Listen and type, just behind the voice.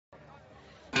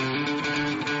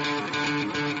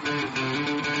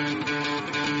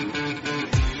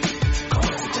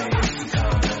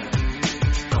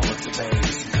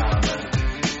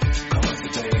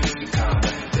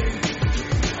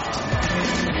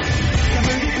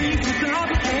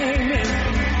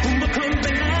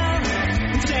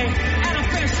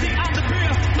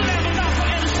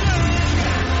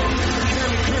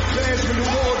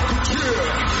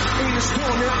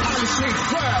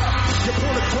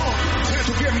dog.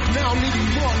 Tatovere mit navn i din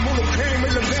mund, monokam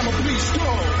eller lad mig blive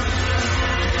stor.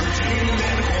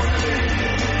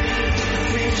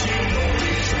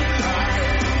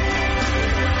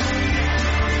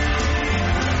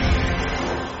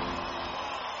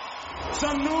 Så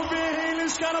nu vil hele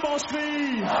Skanderborg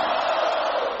skrige.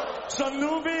 Så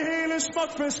nu vil hele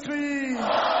Smukfest skrige.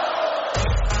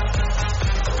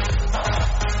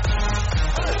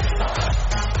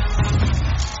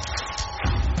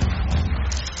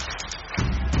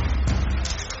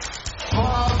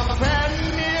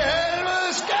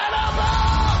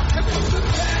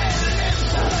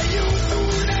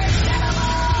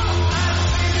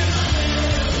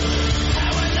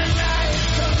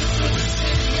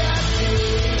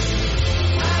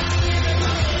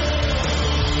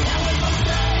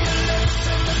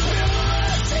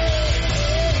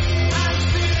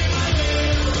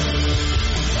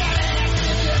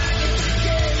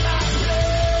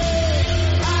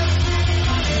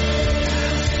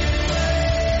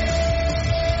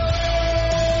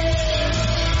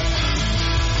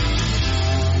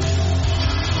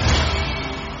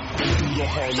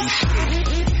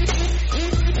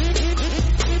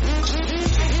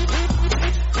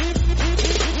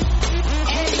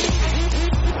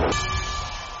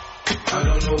 I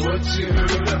don't know what you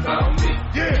heard about me.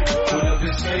 Yeah. But if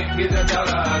it's fake, get $1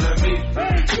 out of me.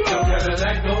 Don't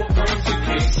Cadillac, no perms, you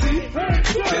can't see.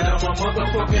 Then I'm a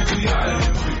motherfucking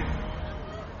VIP.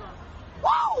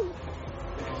 Woo!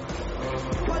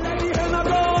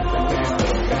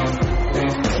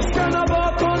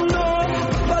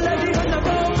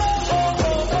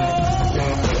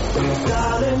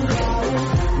 Darling,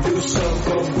 du så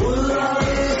forbrydere.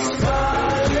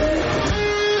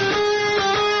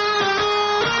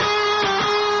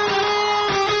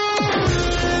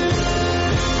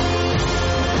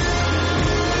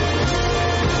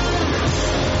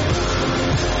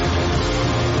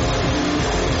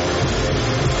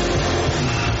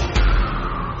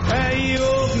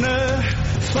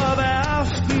 For hvad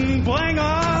aften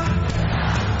bringer.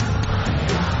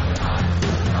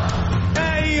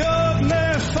 Er I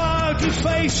åbne for at give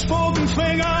Facebook en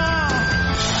finger?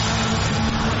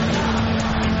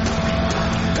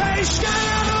 Er I